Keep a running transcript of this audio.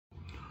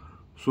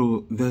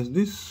So there's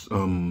this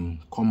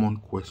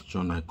common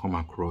question I come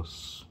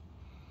across,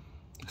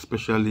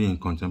 especially in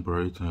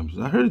contemporary times.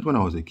 I heard it when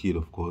I was a kid,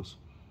 of course,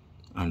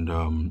 and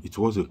it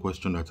was a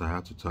question that I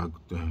had to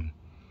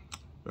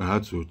I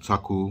had to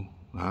tackle,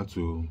 I had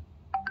to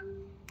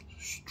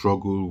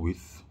struggle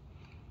with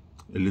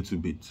a little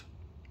bit,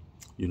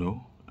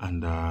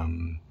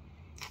 and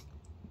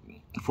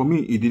for me,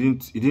 it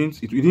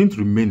didn't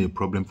remain a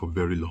problem for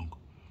very long.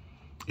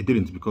 It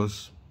didn't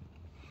because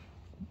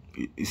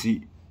you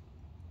see,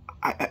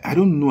 I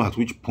don't know at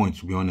which point,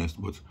 to be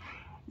honest, but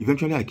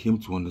eventually I came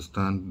to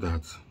understand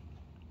that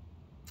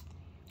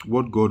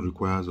what God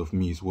requires of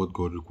me is what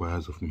God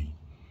requires of me.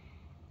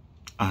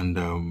 And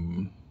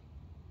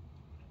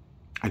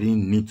I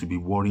didn't need to be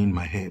worrying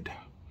my head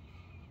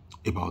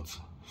about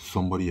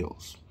somebody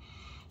else.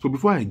 So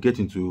before I get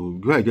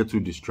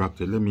too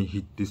distracted, let me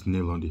hit this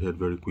nail on the head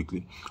very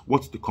quickly.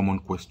 What's the common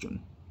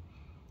question?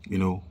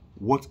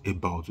 What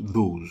about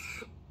those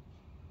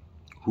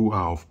who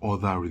are of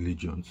other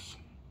religions?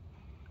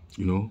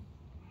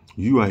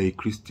 You are a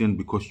Christian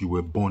because you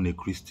were born a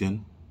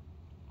Christian.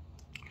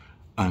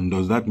 And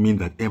does that mean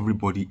that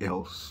everybody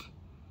else,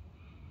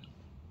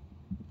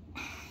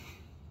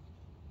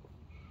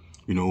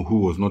 who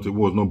was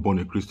not born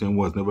a Christian,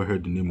 who has never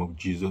heard the name of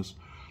Jesus,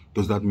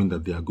 does that mean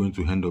that they are going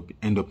to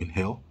end up in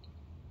hell?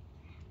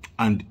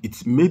 And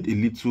it's made a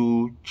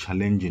little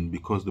challenging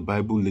because the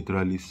Bible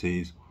literally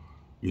says,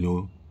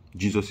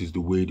 Jesus is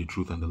the way, the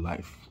truth, and the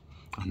life,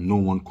 and no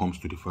one comes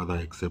to the Father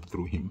except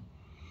through him.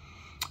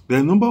 There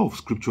are a number of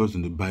scriptures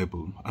in the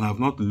Bible, and I've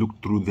not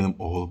looked through them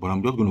all, but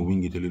I'm just going to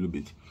wing it a little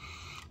bit.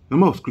 A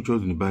number of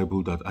scriptures in the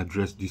Bible that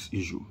address this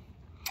issue.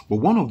 But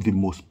one of the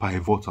most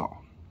pivotal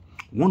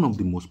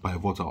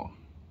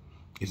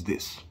is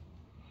this.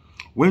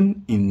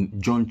 When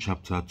in John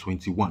chapter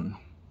 21,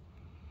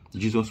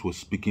 Jesus was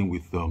speaking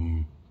with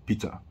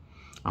Peter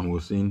and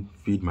was saying,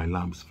 feed my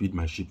lambs, feed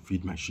my sheep,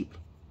 feed my sheep.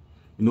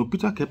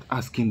 Peter kept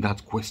asking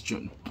that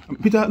question.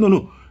 Peter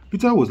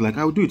was like,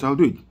 I'll do it.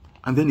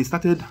 And then he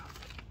started,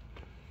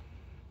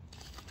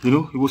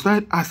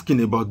 started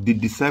asking about the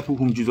disciple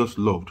whom Jesus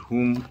loved,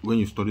 whom, when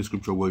you study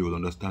scripture well, you will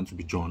understand to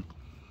be John.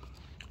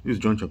 This is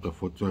John chapter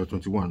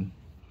 21.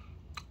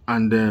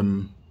 And,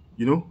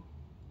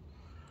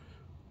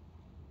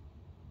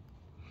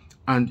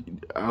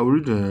 and I'll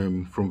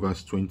read from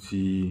verse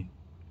 20.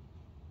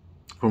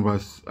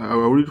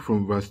 I'll read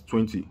from verse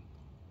 20.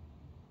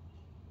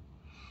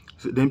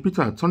 So then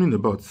Peter, turning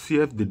about,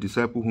 seeth the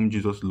disciple whom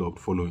Jesus loved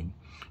following,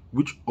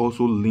 which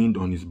also leaned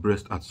on his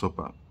breast at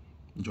supper,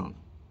 John,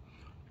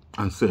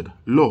 and said,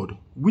 Lord,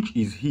 which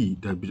is he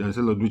that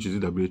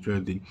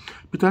betrayed thee?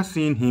 Peter,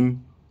 seeing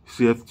him,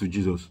 saith to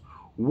Jesus,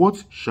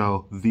 what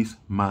shall this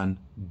man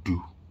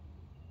do?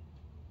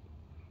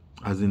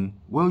 As in,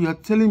 well, you're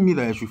telling me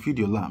that I should feed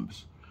your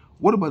lambs.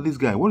 What about this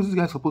guy? What is this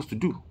guy supposed to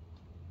do?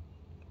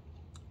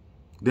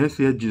 Then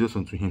said Jesus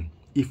unto him,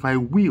 if I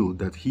will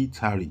that he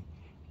tarry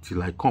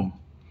till I come,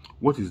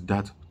 what is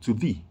that to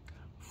thee?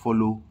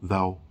 Follow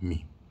thou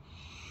me.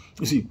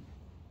 You see,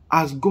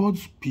 as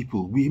God's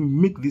people, we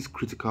make this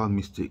critical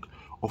mistake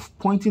of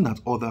pointing at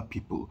other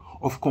people,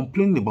 of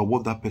complaining about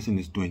what that person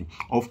is doing.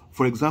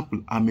 For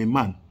example, I'm a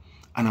man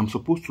and I'm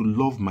supposed to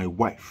love my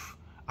wife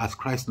as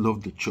Christ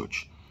loved the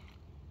church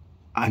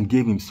and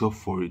gave himself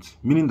for it,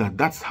 meaning that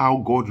that's how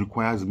God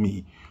requires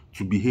me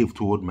to behave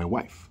toward my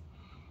wife.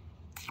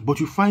 But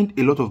you find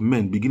a lot of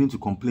men beginning to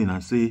complain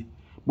and say,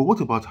 but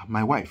what about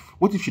my wife?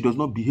 What if she does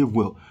not behave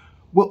well?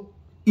 Well,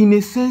 in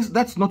a sense,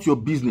 that's not your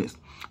business.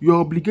 You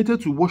are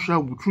obligated to wash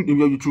her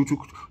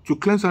to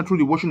cleanse her through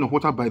the washing of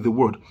water by the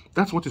word.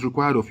 That's what is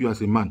required of you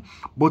as a man.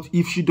 But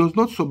if she does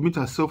not submit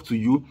herself to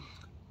you,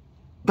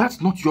 that's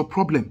not your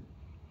problem.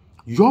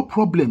 Your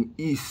problem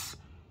is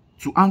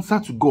to answer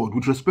to God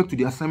with respect to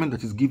the assignment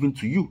that is given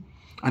to you.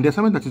 And the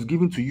assignment that is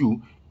given to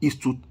you is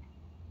to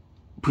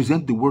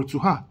present the word to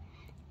her.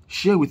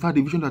 Share with her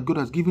the vision that God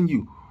has given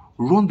you.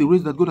 Run the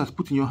race that God has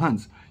put in your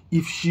hands.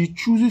 If she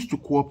chooses to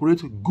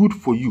cooperate, good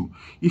for you.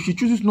 If she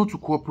chooses not to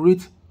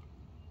cooperate,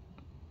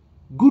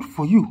 good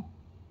for you.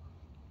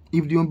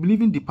 If the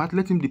unbelieving depart,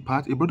 let him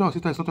depart. A brother or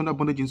sister is not under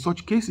bondage in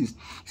such cases.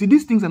 See,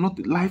 these things are not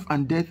life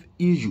and death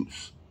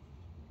issues.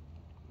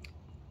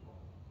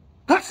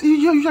 That's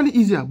usually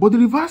easier. But the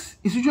reverse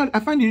is usually, I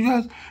find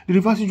the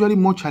reverse usually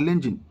more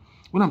challenging.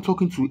 When I'm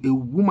talking to a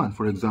woman,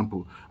 for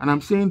example, and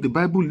I'm saying the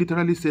Bible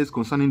literally says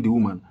concerning the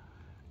woman,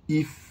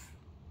 if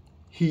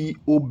he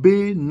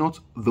obey not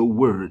the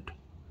word,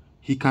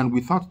 he can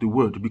without the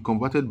word be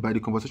converted by the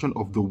conversation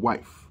of the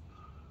wife.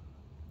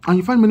 And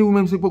you find many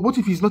women say, but what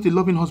if he's not a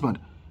loving husband?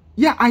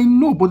 Yeah, I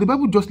know, but the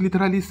Bible just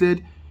literally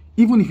said,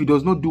 even if he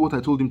does not do what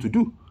I told him to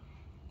do,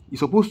 he's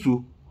supposed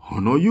to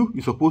honor you,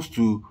 he's supposed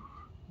to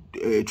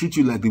treat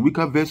you like the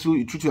weaker vessel,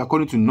 he treat you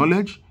according to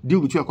knowledge, deal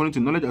with you according to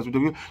knowledge, as he's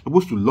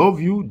supposed to love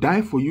you,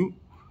 die for you.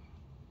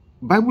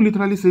 Bible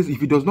literally says if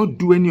he does not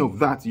do any of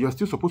that, you are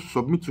still supposed to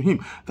submit to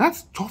him.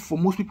 That's tough for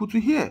most people to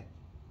hear.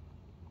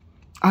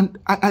 And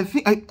I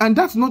think, and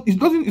that's not, it's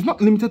not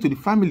limited to the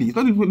family. It's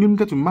not even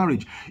limited to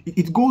marriage.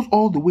 It goes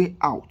all the way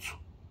out.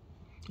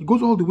 It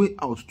goes all the way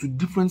out to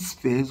different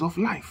spheres of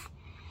life.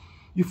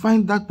 You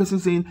find that person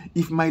saying,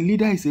 if my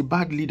leader is a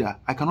bad leader,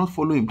 I cannot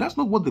follow him. That's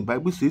not what the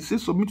Bible says. It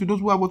says submit to those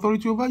who have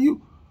authority over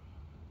you.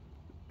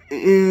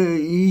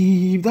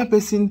 If that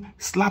person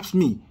slaps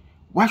me,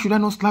 why should I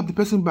not slap the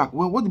person back?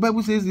 Well, what the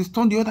Bible says is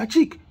turn the other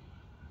cheek.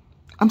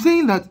 I'm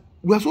saying that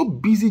we are so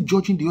busy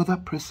judging the other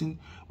person,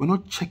 we're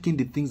not checking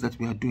the things that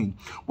we are doing.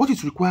 What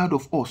is required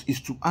of us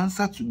is to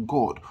answer to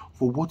God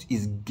for what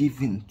is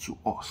given to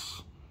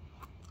us.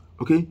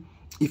 Okay?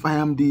 If I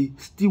am the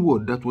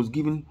steward that was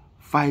given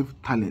 5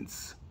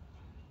 talents,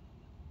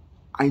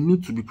 I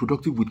need to be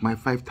productive with my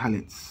 5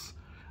 talents.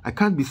 I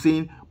can't be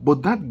saying,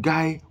 but that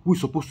guy who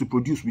is supposed to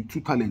produce with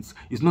 2 talents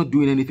is not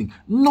doing anything.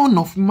 None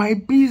of my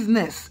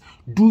business.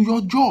 Do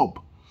your job.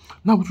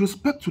 Now, with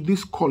respect to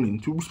this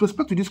calling, with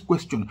respect to this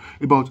question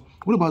about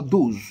what about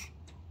those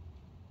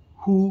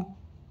who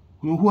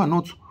are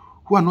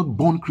not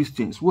born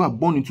Christians, who are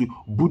born into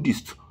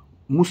Buddhist,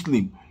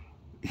 Muslim,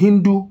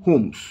 Hindu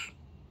homes,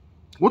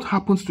 what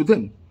happens to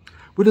them?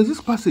 But there's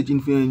this passage in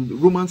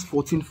Romans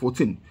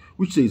 14:14,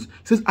 which says,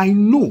 I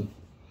know,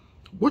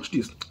 watch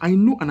this, I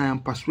know and I am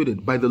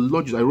persuaded by the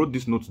Lord Jesus. I wrote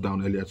these notes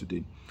down earlier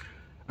today.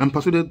 I'm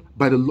persuaded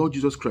by the Lord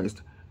Jesus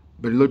Christ,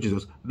 by the Lord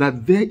Jesus,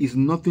 that there is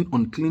nothing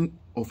unclean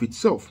of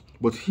itself,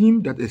 but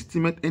him that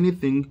esteemeth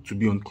anything to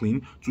be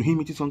unclean, to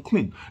him it is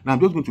unclean. Now I'm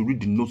just going to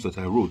read the notes that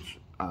I wrote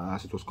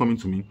as it was coming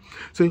to me.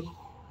 Say,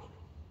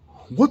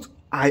 what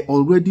I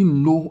already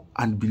know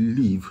and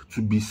believe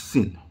to be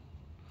sin,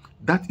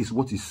 that is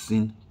what is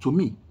sin to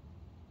me.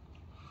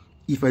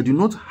 If I do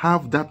not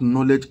have that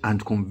knowledge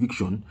and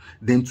conviction,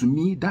 then to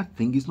me that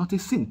thing is not a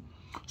sin.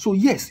 So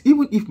yes,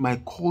 even if my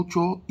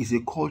culture is a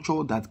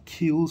culture that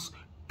kills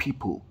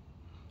people,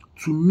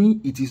 to me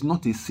it is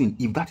not a sin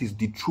if that is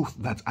the truth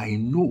that I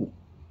know.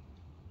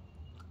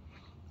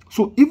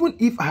 So even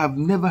if I have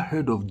never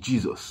heard of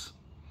Jesus,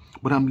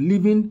 but I'm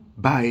living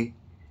by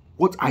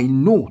what I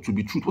know to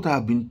be truth, what I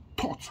have been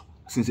taught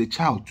since a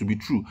child to be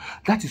true,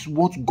 that is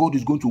what God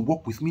is going to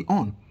work with me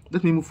on.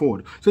 Let me move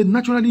forward. So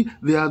naturally,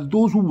 there are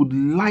those who would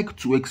like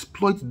to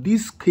exploit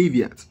these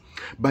caveats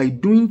by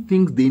doing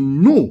things they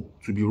know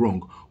to be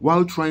wrong,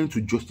 while trying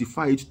to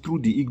justify it through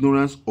the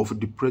ignorance of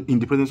in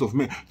the presence of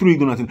men. Through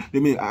ignorance in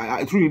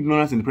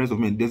the presence of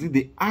men.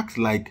 They act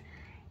like,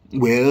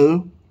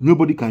 well,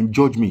 nobody can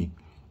judge me.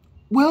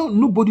 Well,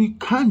 nobody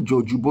can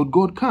judge you, but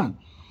God can.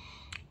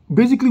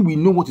 Basically, we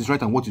know what is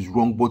right and what is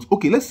wrong, but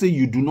okay, let's say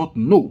you do not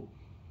know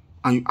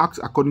and you act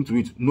according to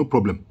it, no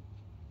problem.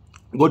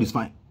 God is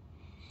fine.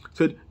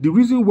 Said, the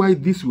reason why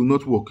this will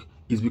not work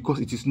is because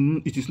it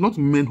is not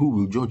men who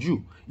will judge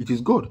you. It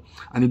is God.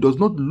 And it does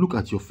not look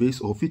at your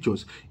face or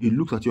features. It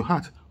looks at your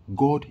heart.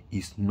 God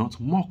is not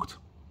mocked.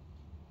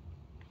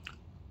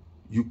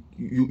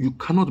 You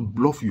cannot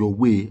bluff your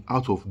way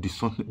out of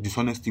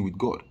dishonesty with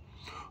God.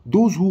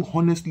 Those who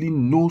honestly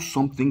know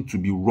something to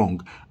be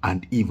wrong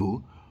and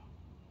evil,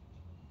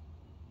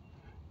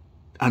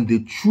 and they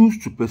choose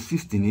to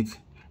persist in it,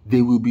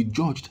 they will be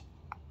judged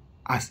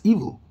as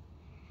evil.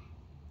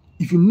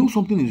 If you know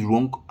something is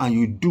wrong and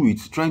you do it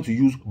trying to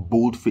use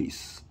bold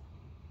face,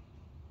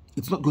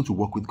 it's not going to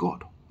work with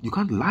God. You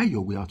can't lie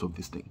your way out of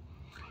this thing.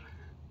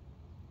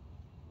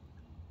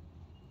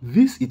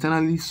 This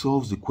eternally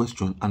solves the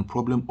question and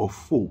problem of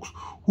folks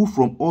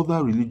from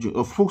other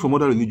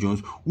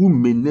religions who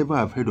may never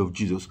have heard of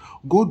Jesus.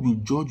 God will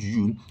judge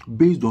you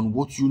based on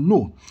what you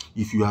know.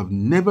 If you have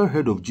never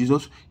heard of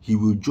Jesus, he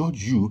will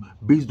judge you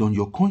based on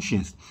your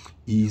conscience.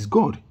 He is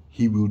God.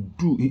 We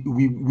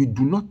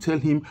do not tell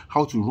him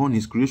how to run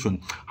his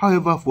creation.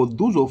 However, for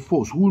those of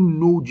us who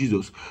know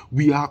Jesus,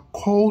 we are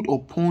called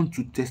upon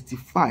to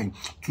testify,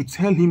 to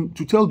tell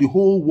the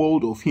whole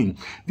world of him.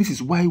 This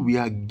is why we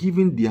are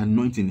given the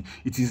anointing.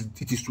 It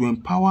is to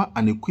empower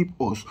and equip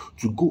us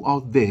to go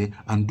out there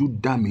and do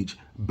damage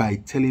by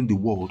telling the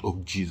world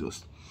of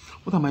Jesus.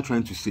 What am I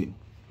trying to say?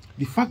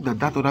 The fact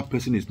that other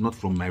person is not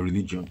from my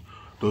religion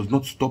does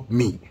not stop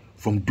me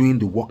from doing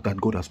the work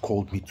that God has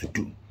called me to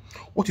do.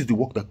 What is the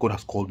work that God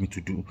has called me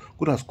to do?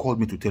 God has called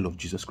me to tell of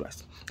Jesus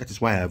Christ. That is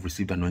why I have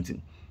received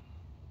anointing.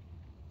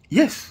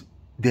 Yes,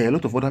 there are a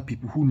lot of other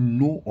people who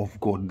know of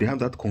God. They have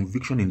that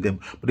conviction in them,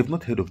 but they've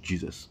not heard of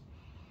Jesus.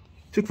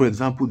 Take, for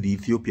example, the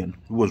Ethiopian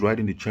who was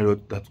riding the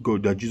chariot that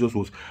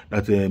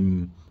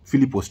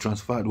Philip was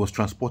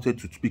transported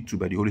to speak to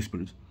by the Holy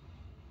Spirit.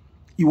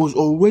 He was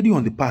already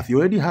on the path. He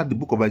already had the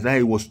book of Isaiah.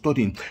 He was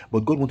studying,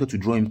 but God wanted to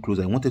draw him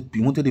closer. He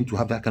wanted him to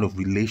have that kind of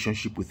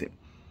relationship with him.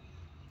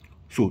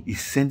 So he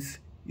sent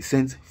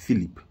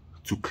Philip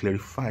to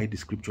clarify the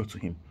scripture to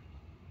him.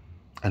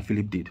 And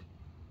Philip did.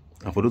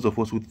 And for those of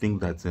us who think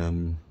that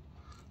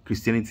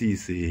Christianity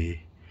is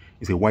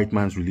a white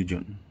man's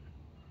religion,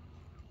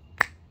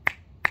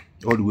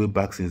 all the way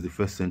back since the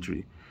 1st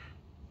century,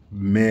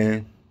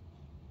 mere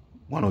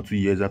 1 or 2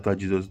 years after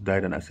Jesus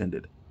died,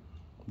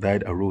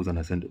 arose and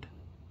ascended,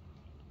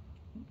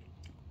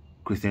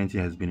 Christianity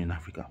has been in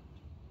Africa.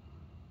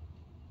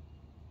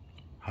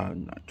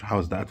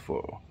 How's that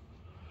for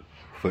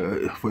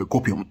a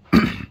copium?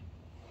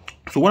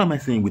 So what am I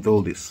saying with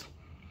all this?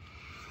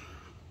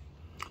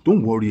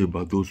 Don't worry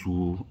about those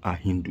who are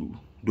Hindu.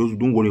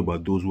 Don't worry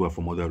about those who are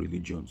from other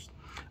religions.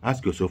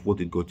 Ask yourself, what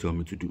did God tell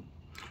me to do?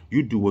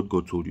 You do what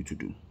God told you to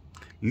do.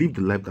 Live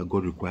the life that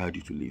God required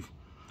you to live.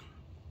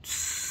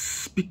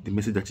 Speak the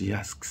message that He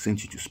has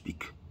sent you to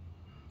speak.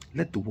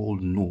 Let the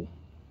world know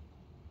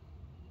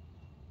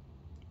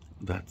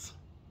that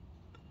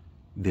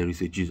there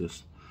is a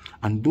Jesus.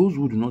 And those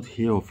who do not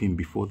hear of Him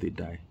before they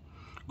die,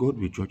 God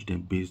will judge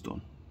them based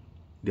on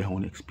their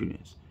own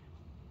experience.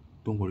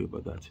 Don't worry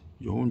about that.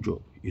 Your own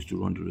job is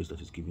to run the race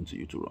that is given to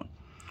you to run.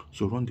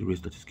 So run the race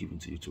that is given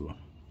to you to run.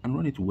 And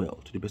run it well,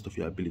 to the best of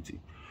your ability.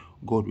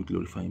 God will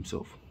glorify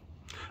Himself.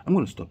 I'm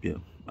going to stop here.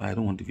 I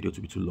don't want the video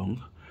to be too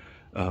long.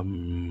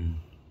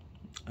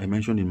 I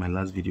mentioned in my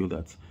last video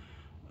that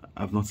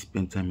I've not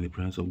spent time in the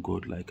presence of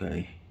God like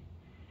I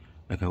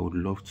would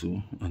love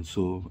to, and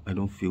so I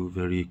don't feel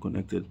very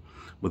connected.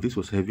 But this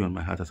was heavy on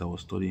my heart as I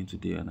was studying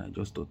today, and I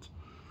just thought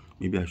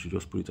maybe I should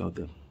just put it out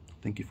there.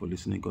 Thank you for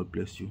listening. God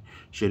bless you.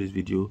 Share this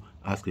video,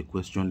 ask a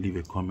question, leave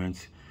a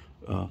comment,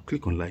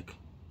 click on like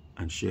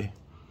and share,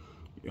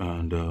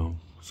 and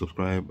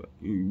subscribe.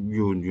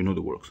 You know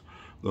the works.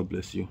 God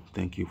bless you.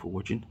 Thank you for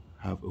watching.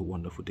 Have a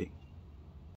wonderful day.